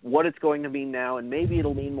what it's going to mean now, and maybe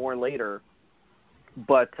it'll mean more later.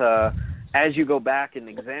 But as you go back and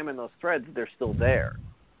examine those threads, they're still there.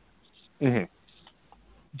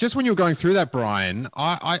 Just when you were going through that, Brian,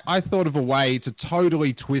 I thought of a way to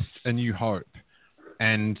totally twist A New Hope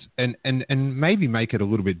and maybe make it a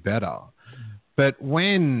little bit better. But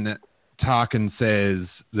when Tarkin says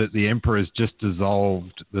that the Emperor's just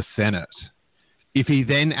dissolved the Senate, if he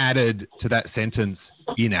then added to that sentence,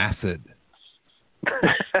 "in acid,"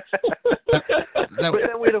 but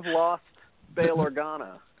then we'd have lost Bail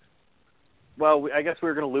Organa. Well, I guess we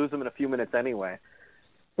were going to lose him in a few minutes anyway.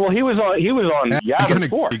 Well, he was on Yavin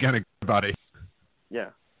 4. You're gonna, buddy.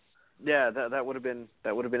 Yeah, that would have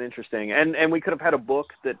been interesting, and we could have had a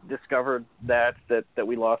book that discovered that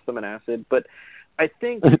we lost them in acid. But I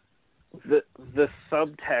think the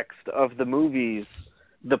subtext of the movies,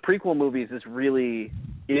 the prequel movies, is really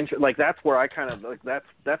like that's where I kind of like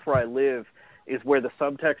that's where I live, is where the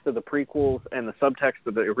subtext of the prequels and the subtext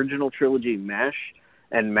of the original trilogy mesh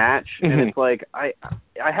and match. And it's like I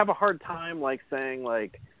have a hard time like saying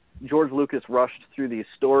like George Lucas rushed through these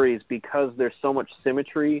stories because there's so much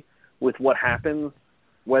symmetry with what happens,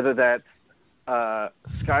 whether that's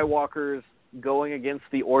Skywalker's going against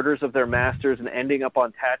the orders of their masters and ending up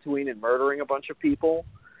on Tatooine and murdering a bunch of people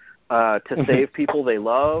to save people they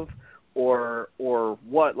love, or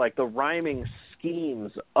what, like the rhyming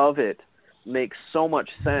schemes of it make so much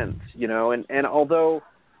sense, you know, and although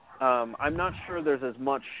I'm not sure there's as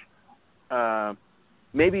much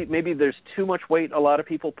maybe there's too much weight a lot of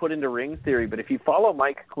people put into ring theory, but if you follow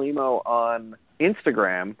Mike Klimo on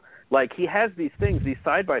Instagram, like he has these things, these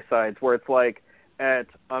side-by-sides where it's like at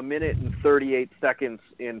a minute and 38 seconds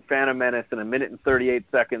in Phantom Menace and a minute and 38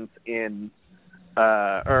 seconds in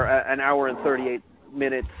or an hour and 38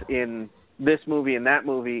 minutes in this movie and that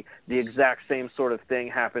movie, the exact same sort of thing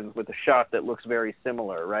happens with a shot that looks very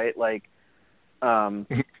similar, right? Like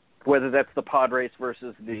whether that's the pod race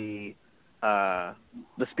versus the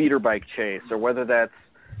speeder bike chase, or whether that's,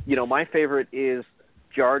 you know, my favorite is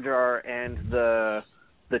Jar Jar and the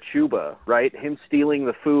Chuba, right? Him stealing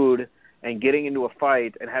the food and getting into a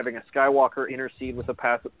fight and having a Skywalker intercede with a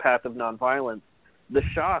path of nonviolence. The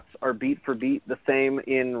shots are beat for beat the same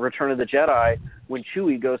in Return of the Jedi when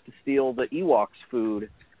Chewie goes to steal the Ewoks' food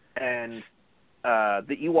and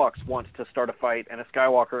the Ewoks want to start a fight and a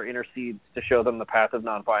Skywalker intercedes to show them the path of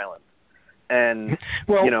nonviolence. And,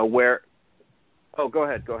 well, you know, where... Oh, go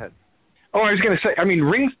ahead. Oh, I was going to say, I mean,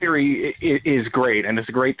 ring theory is great, and it's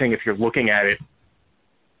a great thing if you're looking at it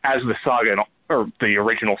as the saga, or the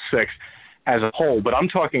original six as a whole, but I'm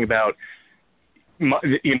talking about my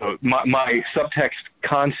subtext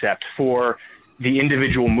concept for the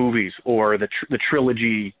individual movies or the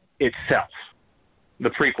trilogy itself, the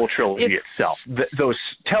prequel trilogy itself. Those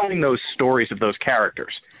telling those stories of those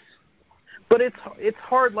characters. But it's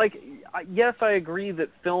hard. Like, yes, I agree that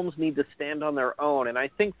films need to stand on their own, and I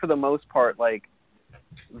think for the most part, like,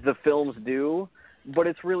 the films do. But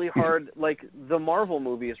it's really hard, like the Marvel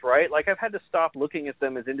movies, right? Like, I've had to stop looking at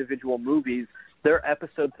them as individual movies. They're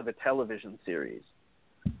episodes of a television series,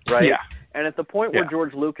 right? Yeah. And at the point where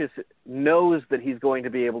George Lucas knows that he's going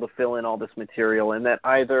to be able to fill in all this material, and that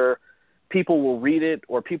either people will read it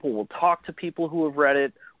or people will talk to people who have read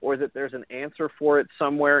it, or that there's an answer for it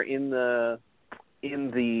somewhere in the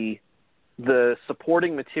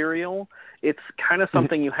supporting material, it's kind of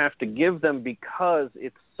something you have to give them because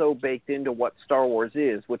it's so baked into what Star Wars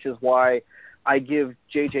is, which is why I give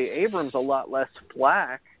J.J. Abrams a lot less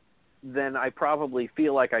flack than I probably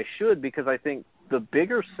feel like I should, because I think the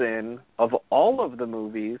bigger sin of all of the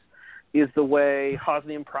movies is the way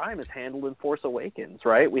Hosnian Prime is handled in Force Awakens,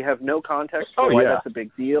 right? We have no context for why that's a big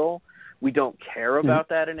deal. We don't care about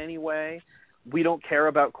that in any way. We don't care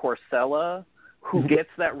about Corsella, who gets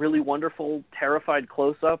that really wonderful, terrified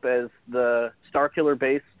close-up as the Starkiller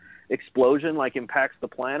Base explosion like impacts the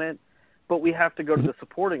planet, but we have to go to the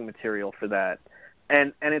supporting material for that.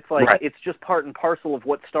 And it's like, it's just part and parcel of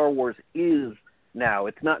what Star Wars is now.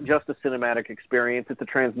 It's not just a cinematic experience, it's a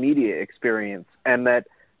transmedia experience, and that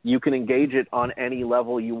you can engage it on any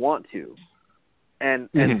level you want to. And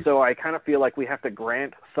so I kind of feel like we have to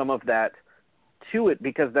grant some of that to it,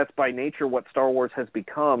 because that's by nature what Star Wars has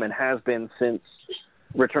become and has been since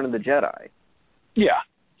Return of the Jedi. Yeah,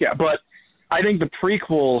 but I think the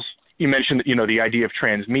prequels, you mentioned, the idea of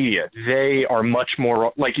transmedia, they are much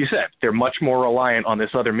more, like you said, they're much more reliant on this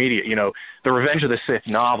other media. The Revenge of the Sith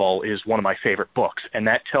novel is one of my favorite books, and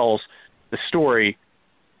that tells the story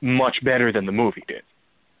much better than the movie did.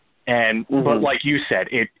 And but like you said,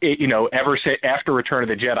 it ever since after Return of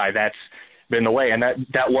the Jedi, that's been the way, and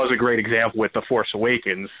that was a great example with The Force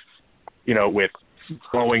Awakens, with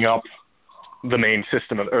blowing up the main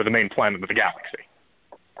system or the main planet of the galaxy.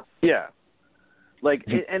 Yeah, like,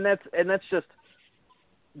 and that's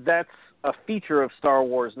a feature of Star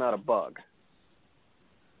Wars, not a bug.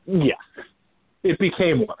 Yeah, it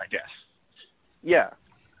became one, I guess. Yeah.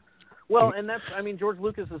 Well, and George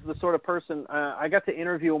Lucas is the sort of person, I got to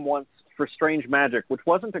interview him once for Strange Magic, which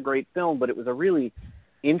wasn't a great film, but it was a really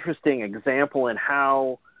interesting example in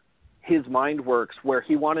how his mind works, where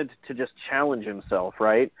he wanted to just challenge himself,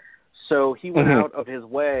 right? So he went out of his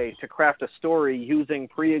way to craft a story using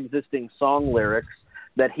pre-existing song lyrics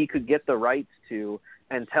that he could get the rights to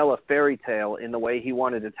and tell a fairy tale in the way he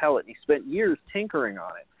wanted to tell it. And he spent years tinkering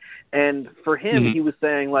on it. And for him, he was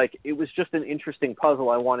saying, like, it was just an interesting puzzle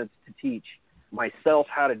I wanted to teach myself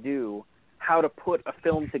how to put a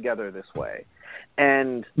film together this way.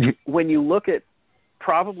 And when you look at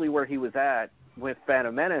probably where he was at with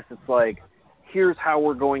Phantom Menace, it's like, here's how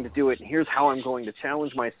we're going to do it, and here's how I'm going to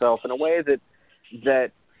challenge myself in a way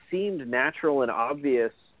that seemed natural and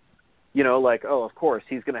obvious, like, oh, of course,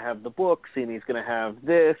 he's going to have the books, and he's going to have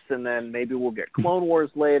this, and then maybe we'll get Clone Wars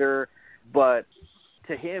later, but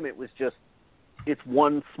to him, it was just, it's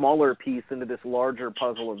one smaller piece into this larger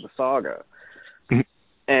puzzle of the saga.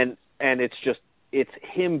 And it's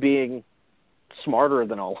him being smarter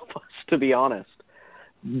than all of us, to be honest,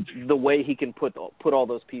 the way he can put all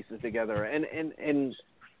those pieces together. And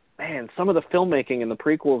man, some of the filmmaking in the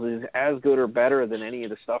prequels is as good or better than any of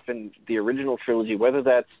the stuff in the original trilogy, whether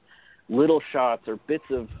that's little shots or bits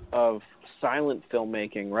of silent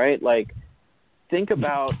filmmaking, right? Like, think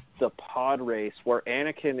about the pod race where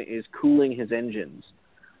Anakin is cooling his engines.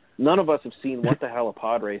 None of us have seen what the hell a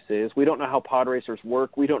pod race is. We don't know how pod racers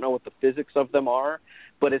work. We don't know what the physics of them are.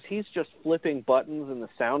 But as he's just flipping buttons and the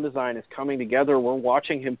sound design is coming together, we're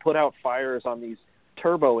watching him put out fires on these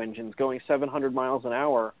turbo engines going 700 miles an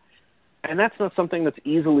hour. And that's not something that's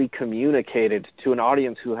easily communicated to an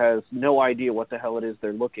audience who has no idea what the hell it is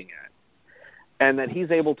they're looking at. And that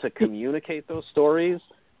he's able to communicate those stories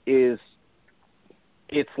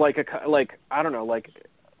it's like I don't know, like,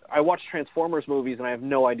 I watch Transformers movies and I have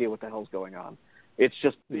no idea what the hell's going on. It's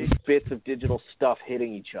just bits of digital stuff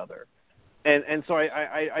hitting each other. And so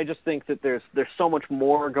I just think that there's so much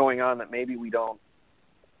more going on that maybe we don't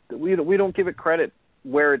give it credit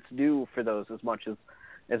where it's due for those as much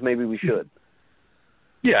as maybe we should.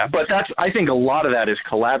 Yeah, but I think a lot of that is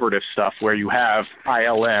collaborative stuff where you have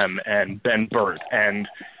ILM and Ben Burtt and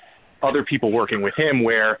other people working with him,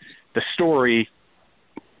 where the story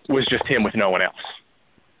was just him with no one else.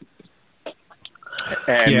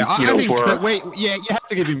 And, yeah, I think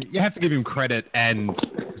you have to give him credit and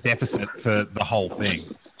deficit for the whole thing.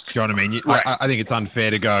 Do you know what I mean? Right. I think it's unfair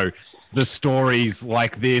to go, the stories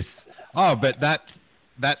like this, but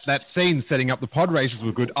that scene setting up the pod races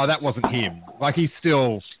was good. Oh, that wasn't him. Like, he's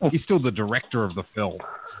still the director of the film.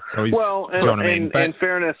 So he's, well, and, you know what I mean? in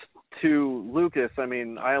fairness to Lucas, I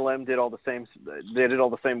mean, ILM did all the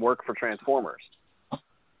same work for Transformers.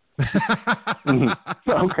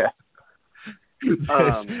 Okay.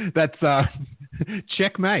 That's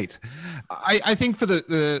checkmate. I think for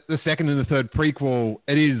the second and the third prequel,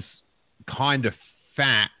 it is kind of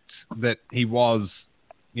fact that he was,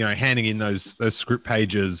 handing in those script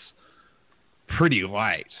pages pretty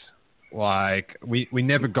late. Like, we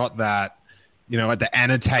never got that, at the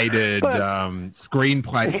annotated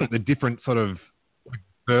screenplay, the different sort of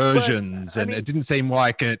versions, it didn't seem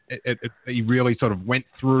like he really sort of went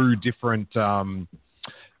through different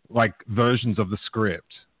versions of the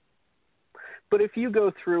script. But if you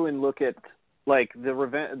go through and look at the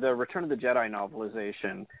Return of the Jedi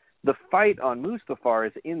novelization, the fight on Mustafar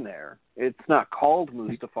is in there. It's not called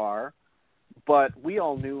Mustafar, but we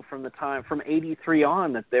all knew from the time from 83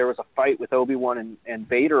 on that there was a fight with Obi-Wan and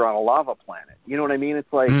Vader on a lava planet. You know what I mean?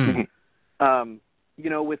 It's like,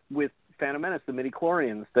 with Phantom Menace, the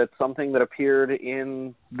midichlorians. That's something that appeared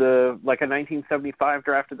in a 1975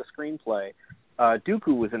 draft of the screenplay.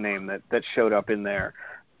 Dooku was a name that showed up in there.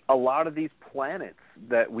 A lot of these planets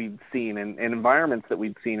that we'd seen and environments that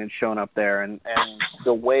we'd seen had shown up there, and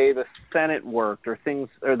the way the Senate worked or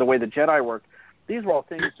the way the Jedi worked, these were all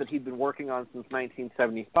things that he'd been working on since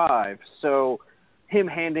 1975. So him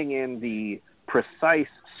handing in the precise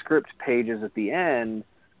script pages at the end,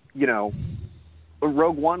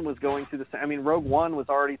 Rogue One was going through Rogue One was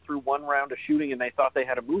already through one round of shooting, and they thought they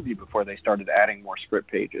had a movie before they started adding more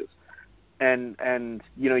script pages. And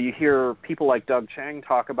you hear people like Doug Chiang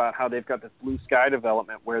talk about how they've got this Blue Sky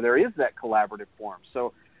development where there is that collaborative form.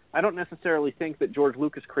 So I don't necessarily think that George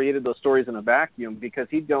Lucas created those stories in a vacuum, because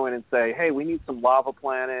he'd go in and say, hey, we need some lava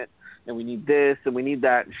planet, and we need this, and we need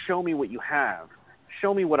that. Show me what you have.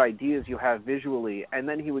 Show me what ideas you have visually. And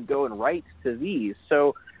then he would go and write to these.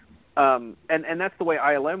 So, and that's the way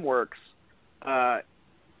ILM works, to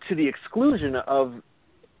the exclusion of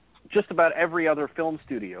just about every other film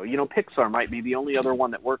studio. Pixar might be the only other one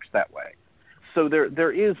that works that way. So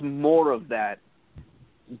there is more of that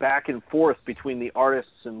back and forth between the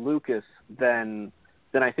artists and Lucas than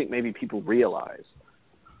I think maybe people realize.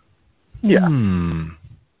 Yeah.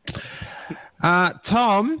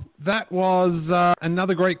 Tom, that was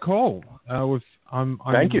another great call. I'm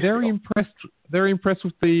very impressed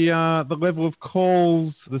with the level of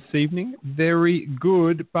calls this evening. Very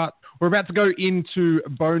good, but we're about to go into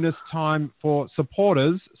bonus time for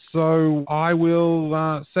supporters, so I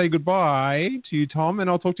will say goodbye to you, Tom, and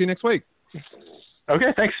I'll talk to you next week.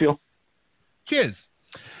 Okay, thanks, Phil. Cheers.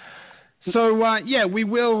 So, we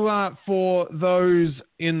will, for those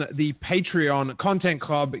in the Patreon Content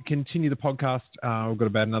Club, continue the podcast. We've got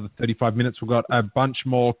about another 35 minutes. We've got a bunch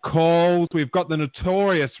more calls. We've got the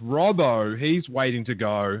notorious Robbo. He's waiting to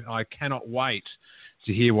go. I cannot wait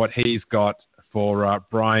to hear what he's got for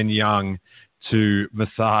Brian Young to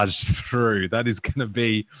massage through. That is going to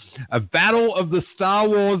be a battle of the Star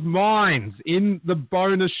Wars minds in the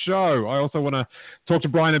bonus show. I also want to talk to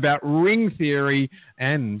Brian about ring theory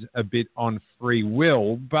and a bit on free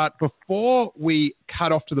will. But before we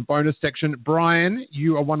cut off to the bonus section, Brian,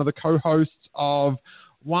 you are one of the co-hosts of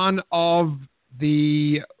one of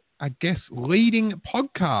the, leading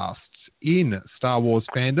podcasts in Star Wars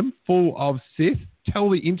fandom, Full of Sith.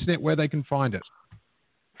 Tell the internet where they can find it.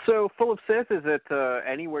 So Full of Sith is at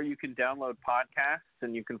anywhere you can download podcasts,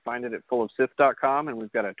 and you can find it at fullofsith.com, and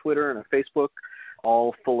we've got a Twitter and a Facebook,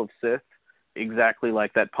 all Full of Sith, exactly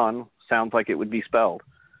like that pun sounds like it would be spelled.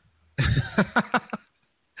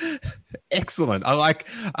 Excellent. I like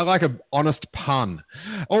an honest pun.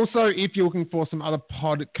 Also, if you're looking for some other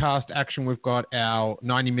podcast action, we've got our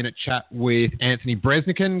 90-minute chat with Anthony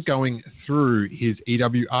Breznican going through his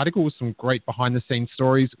EW article with some great behind-the-scenes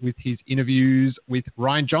stories with his interviews with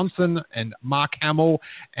Rian Johnson and Mark Hamill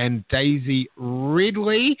and Daisy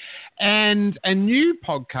Ridley, and a new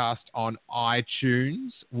podcast on iTunes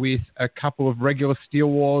with a couple of regular Steel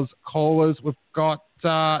Wars callers. We've got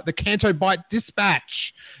the Canto Bite Dispatch,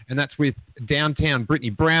 and that's with Downtown Brittany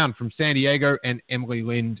Brown from San Diego and Emily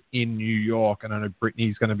Lind in New York. And I know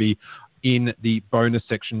Brittany's going to be in the bonus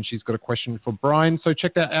section. She's got a question for Brian, so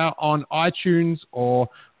check that out on iTunes or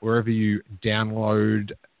wherever you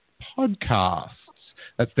download podcasts.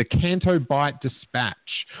 That's the Canto Bite Dispatch.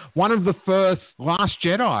 One of the first Last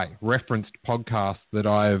Jedi referenced podcasts that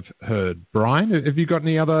I've heard. Brian, have you got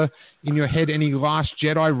any other in your head, any Last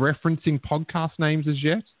Jedi referencing podcast names as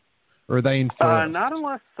yet? Or are they in first? Not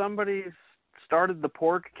unless somebody's started the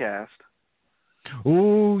Porkcast.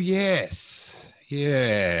 Oh, yes.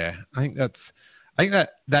 Yeah. I think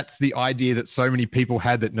that's the idea that so many people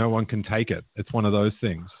had that no one can take it. It's one of those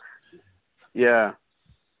things. Yeah.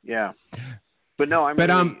 Yeah. But no, I'm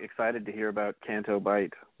really excited to hear about Canto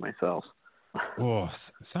Bite myself. Oh,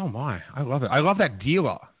 so am I. I love it. I love that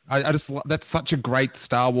dealer. I just that's such a great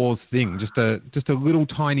Star Wars thing. Just a little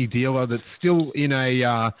tiny dealer that's still in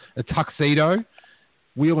a tuxedo,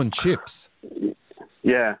 wheel and chips.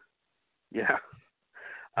 Yeah, yeah.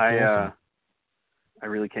 Awesome. I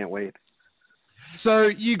really can't wait. So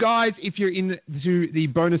you guys, if you're into the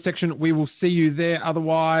bonus section, we will see you there.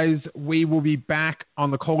 Otherwise, we will be back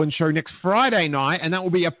on the call-in show next Friday night, and that will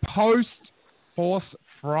be a post-Force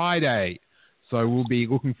Friday. So we'll be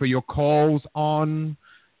looking for your calls on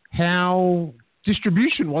how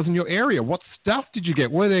distribution was in your area. What stuff did you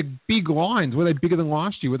get? Were there big lines? Were they bigger than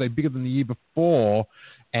last year? Were they bigger than the year before?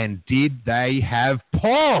 And did they have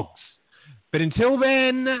pogs? But until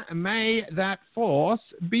then, may that force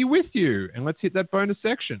be with you. And let's hit that bonus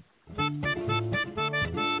section.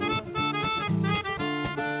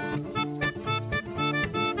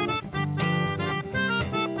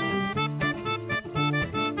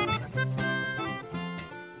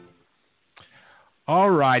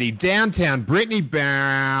 Alrighty, downtown Brittany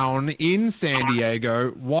Brown in San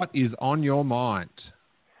Diego. What is on your mind?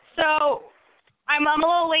 So, I'm a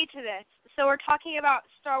little late to this. So we're talking about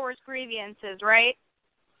Star Wars grievances, right?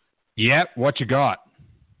 Yep. What you got?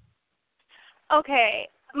 Okay,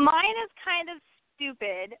 mine is kind of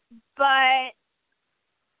stupid, but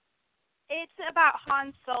it's about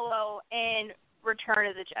Han Solo in Return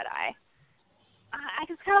of the Jedi.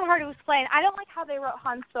 It's kind of hard to explain. I don't like how they wrote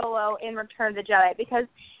Han Solo in Return of the Jedi because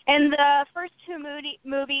in the first two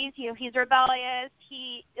movies, he's rebellious.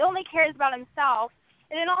 He only cares about himself.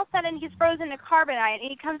 And then all of a sudden, he's frozen to carbonite,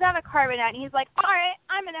 and he comes out of carbonite, and he's like, all right,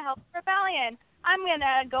 I'm going to help the rebellion. I'm going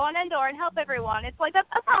to go on Endor and help everyone. It's like, that's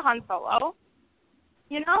not Han Solo.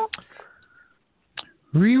 You know?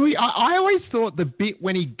 Really? I always thought the bit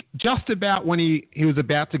when he was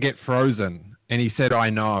about to get frozen, and he said, I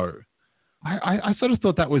know. I sort of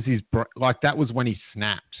thought that was that was when he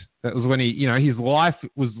snapped. That was when his life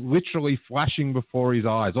was literally flashing before his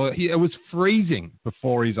eyes. Or it was freezing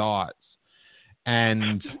before his eyes.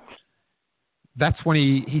 And that's when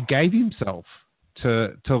he gave himself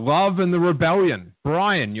to love and the rebellion.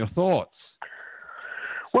 Brian, your thoughts?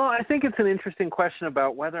 Well, I think it's an interesting question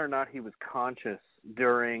about whether or not he was conscious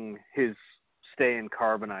during his stay in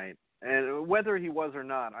Carbonite. And whether he was or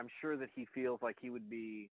not, I'm sure that he feels like he would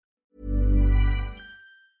be...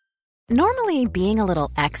 Normally, being a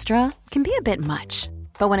little extra can be a bit much.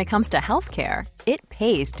 But when it comes to healthcare, it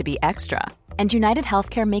pays to be extra. And United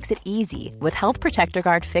Healthcare makes it easy with Health Protector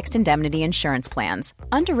Guard fixed indemnity insurance plans.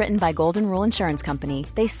 Underwritten by Golden Rule Insurance Company,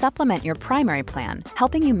 they supplement your primary plan,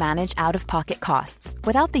 helping you manage out-of-pocket costs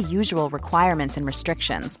without the usual requirements and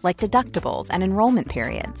restrictions like deductibles and enrollment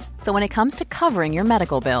periods. So when it comes to covering your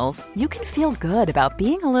medical bills, you can feel good about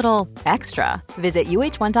being a little extra. Visit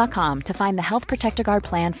UH1.com to find the Health Protector Guard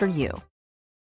plan for you.